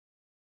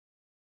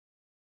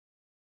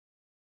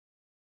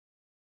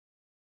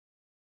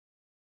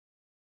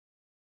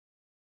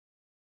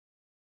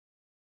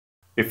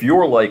If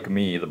you're like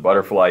me, the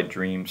butterfly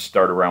dreams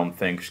start around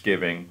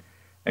Thanksgiving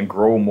and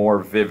grow more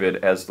vivid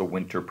as the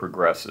winter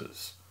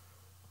progresses.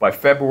 By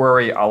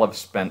February, I'll have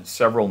spent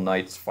several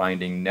nights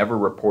finding never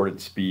reported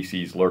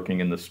species lurking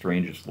in the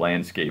strangest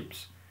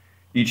landscapes,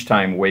 each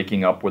time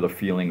waking up with a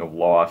feeling of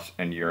loss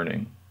and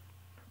yearning.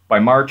 By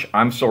March,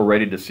 I'm so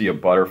ready to see a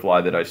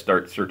butterfly that I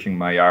start searching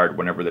my yard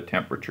whenever the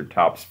temperature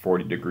tops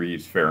 40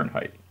 degrees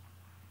Fahrenheit.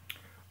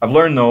 I've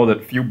learned, though,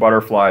 that few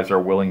butterflies are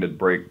willing to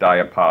break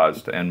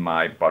diapause to end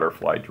my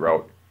butterfly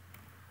drought.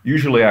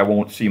 Usually I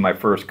won't see my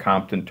first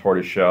Compton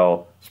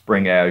tortoiseshell,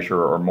 spring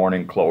azure, or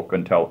morning cloak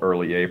until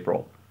early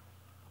April.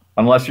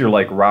 Unless you're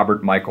like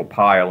Robert Michael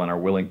Pyle and are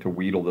willing to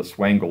wheedle the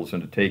swangles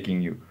into taking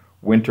you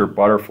winter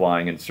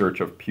butterflying in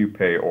search of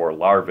pupae or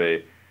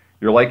larvae,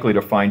 you're likely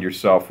to find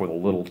yourself with a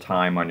little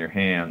time on your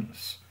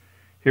hands.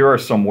 Here are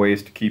some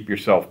ways to keep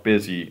yourself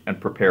busy and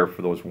prepare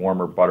for those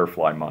warmer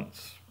butterfly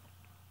months.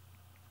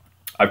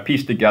 I've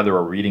pieced together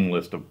a reading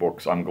list of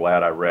books I'm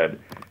glad I read,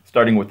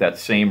 starting with that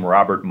same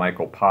Robert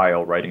Michael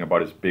Pyle writing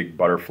about his big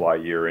butterfly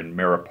year in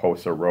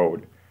Mariposa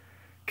Road.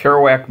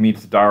 Kerouac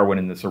meets Darwin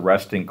in this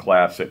arresting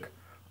classic.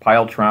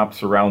 Pyle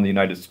tramps around the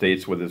United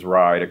States with his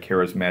ride, a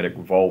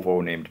charismatic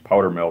Volvo named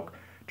Powdermilk,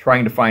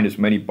 trying to find as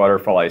many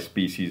butterfly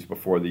species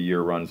before the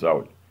year runs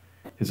out.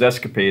 His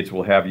escapades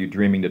will have you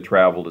dreaming to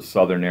travel to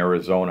southern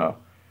Arizona,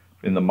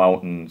 in the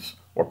mountains,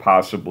 or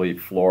possibly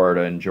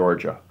Florida and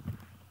Georgia.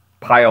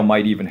 Pyle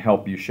might even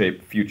help you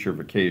shape future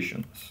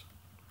vacations.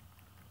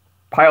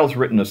 Pyle's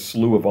written a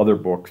slew of other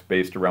books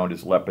based around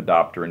his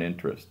lepidopteran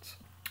interests.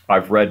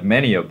 I've read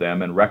many of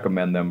them and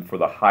recommend them for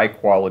the high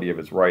quality of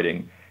his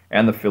writing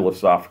and the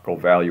philosophical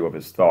value of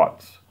his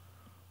thoughts.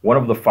 One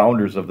of the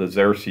founders of the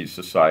Xerces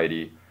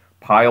Society,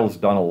 Pyle's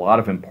done a lot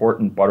of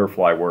important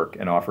butterfly work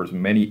and offers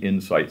many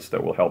insights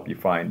that will help you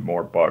find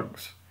more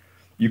bugs.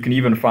 You can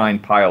even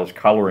find Pyle's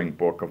coloring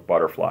book of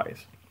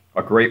butterflies,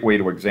 a great way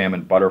to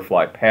examine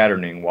butterfly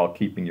patterning while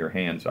keeping your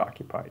hands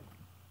occupied.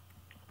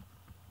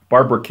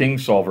 Barbara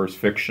Kingsolver's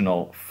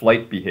fictional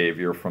Flight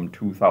Behavior from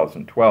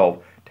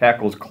 2012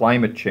 tackles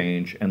climate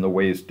change and the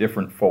ways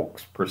different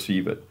folks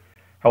perceive it,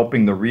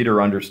 helping the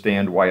reader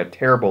understand why a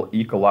terrible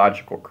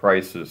ecological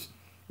crisis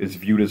is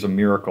viewed as a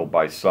miracle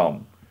by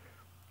some.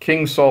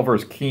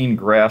 Kingsolver's keen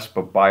grasp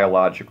of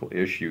biological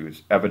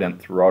issues,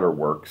 evident throughout her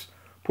works,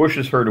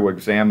 pushes her to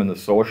examine the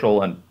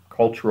social and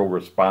cultural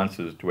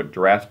responses to a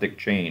drastic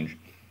change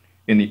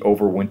in the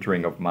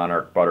overwintering of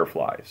monarch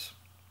butterflies.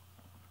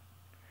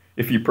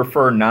 If you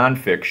prefer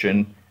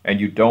nonfiction and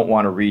you don't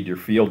want to read your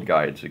field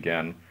guides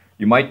again,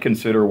 you might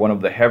consider one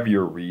of the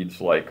heavier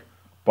reads like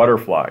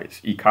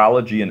Butterflies,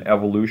 Ecology and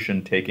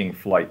Evolution Taking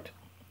Flight,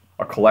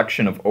 a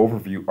collection of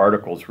overview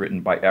articles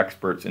written by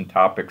experts in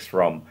topics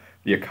from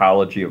the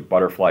ecology of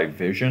butterfly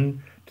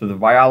vision to the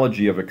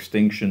biology of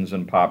extinctions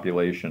and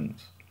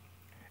populations.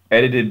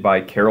 Edited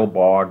by Carol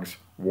Boggs,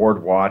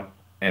 Ward Watt,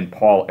 and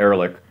Paul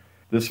Ehrlich,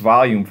 this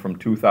volume from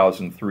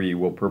 2003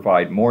 will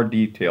provide more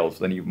details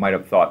than you might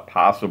have thought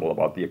possible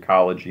about the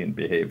ecology and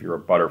behavior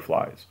of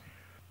butterflies.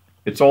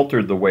 It's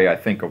altered the way I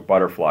think of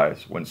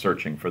butterflies when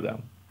searching for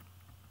them.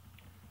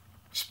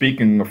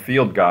 Speaking of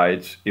field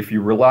guides, if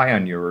you rely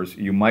on yours,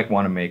 you might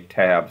want to make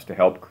tabs to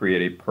help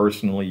create a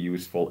personally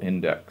useful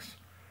index.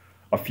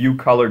 A few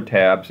colored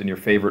tabs in your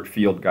favorite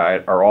field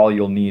guide are all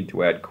you'll need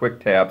to add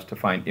quick tabs to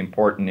find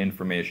important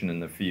information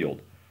in the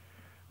field.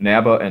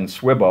 NABA and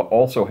SWIBA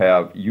also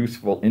have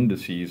useful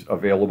indices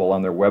available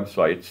on their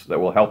websites that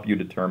will help you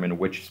determine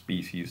which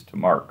species to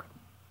mark.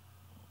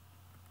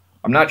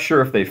 I'm not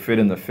sure if they fit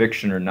in the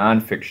fiction or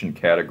nonfiction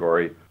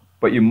category,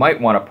 but you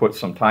might want to put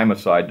some time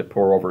aside to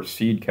pore over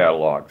seed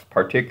catalogs,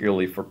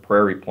 particularly for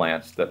prairie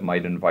plants that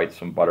might invite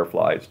some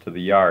butterflies to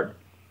the yard.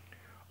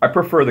 I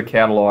prefer the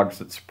catalogs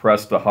that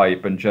suppress the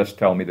hype and just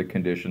tell me the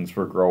conditions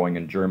for growing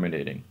and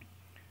germinating.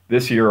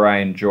 This year I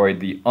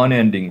enjoyed the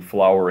unending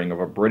flowering of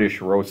a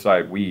British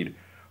roadside weed,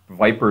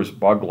 Viper's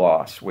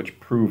bugloss, which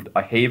proved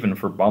a haven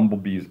for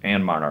bumblebees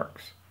and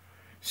monarchs.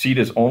 Seed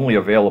is only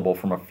available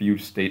from a few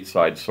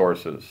stateside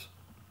sources.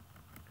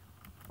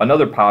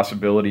 Another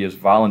possibility is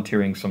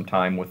volunteering some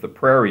time with the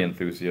prairie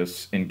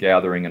enthusiasts in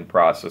gathering and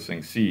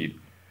processing seed.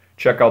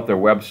 Check out their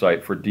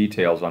website for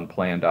details on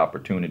planned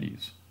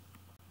opportunities.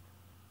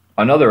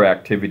 Another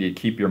activity to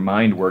keep your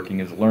mind working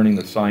is learning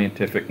the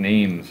scientific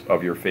names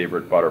of your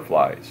favorite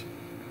butterflies.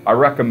 I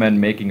recommend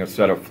making a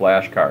set of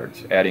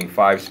flashcards, adding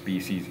 5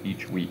 species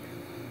each week.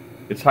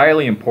 It's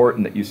highly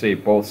important that you say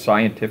both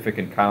scientific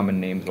and common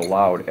names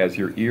aloud, as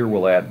your ear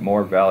will add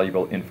more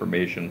valuable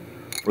information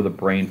for the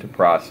brain to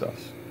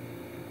process.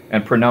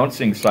 And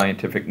pronouncing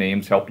scientific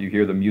names help you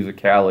hear the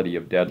musicality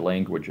of dead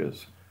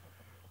languages.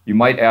 You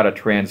might add a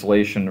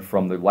translation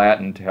from the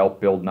Latin to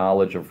help build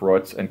knowledge of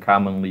roots and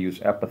commonly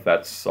used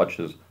epithets such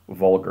as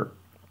vulgar.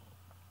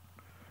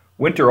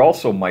 Winter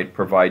also might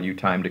provide you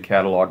time to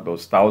catalog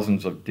those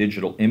thousands of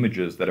digital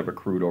images that have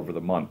accrued over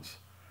the months.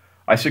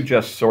 I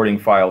suggest sorting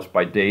files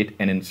by date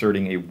and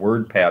inserting a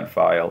WordPad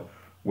file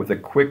with a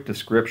quick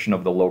description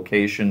of the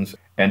locations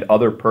and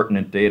other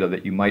pertinent data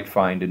that you might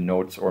find in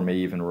notes or may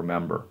even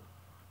remember.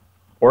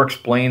 or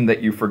explain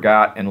that you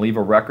forgot and leave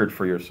a record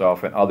for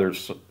yourself and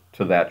others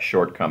to that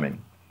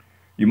shortcoming.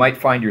 You might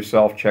find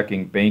yourself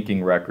checking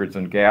banking records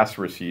and gas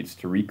receipts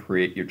to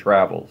recreate your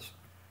travels.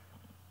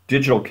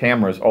 Digital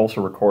cameras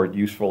also record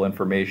useful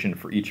information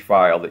for each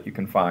file that you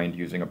can find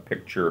using a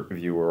picture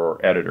viewer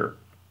or editor.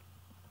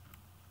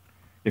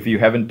 If you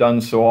haven't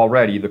done so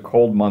already, the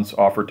cold months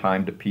offer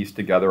time to piece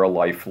together a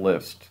life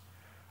list.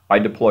 I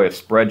deploy a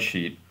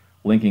spreadsheet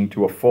linking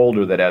to a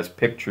folder that has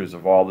pictures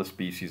of all the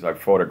species I've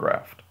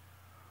photographed.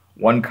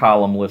 One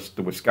column lists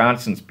the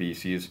Wisconsin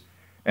species,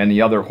 and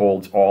the other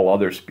holds all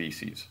other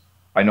species.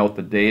 I note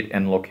the date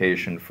and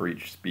location for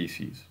each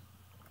species.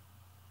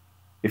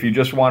 If you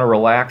just want to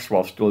relax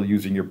while still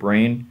using your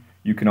brain,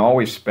 you can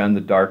always spend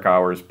the dark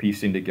hours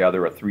piecing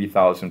together a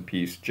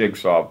 3,000-piece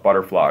jigsaw of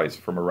butterflies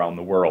from around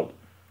the world.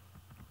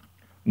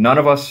 None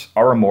of us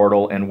are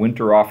immortal, and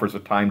winter offers a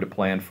time to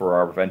plan for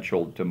our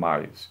eventual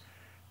demise.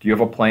 Do you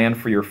have a plan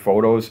for your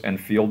photos and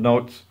field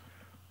notes?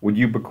 Would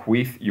you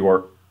bequeath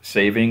your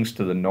savings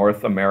to the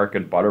North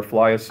American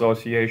Butterfly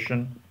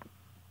Association?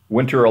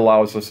 Winter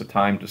allows us a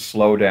time to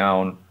slow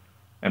down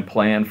and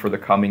plan for the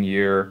coming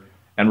year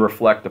and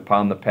reflect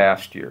upon the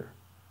past year.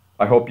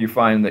 I hope you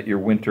find that your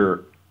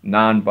winter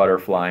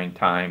non-butterflying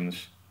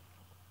times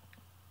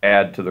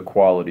add to the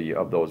quality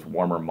of those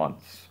warmer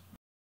months.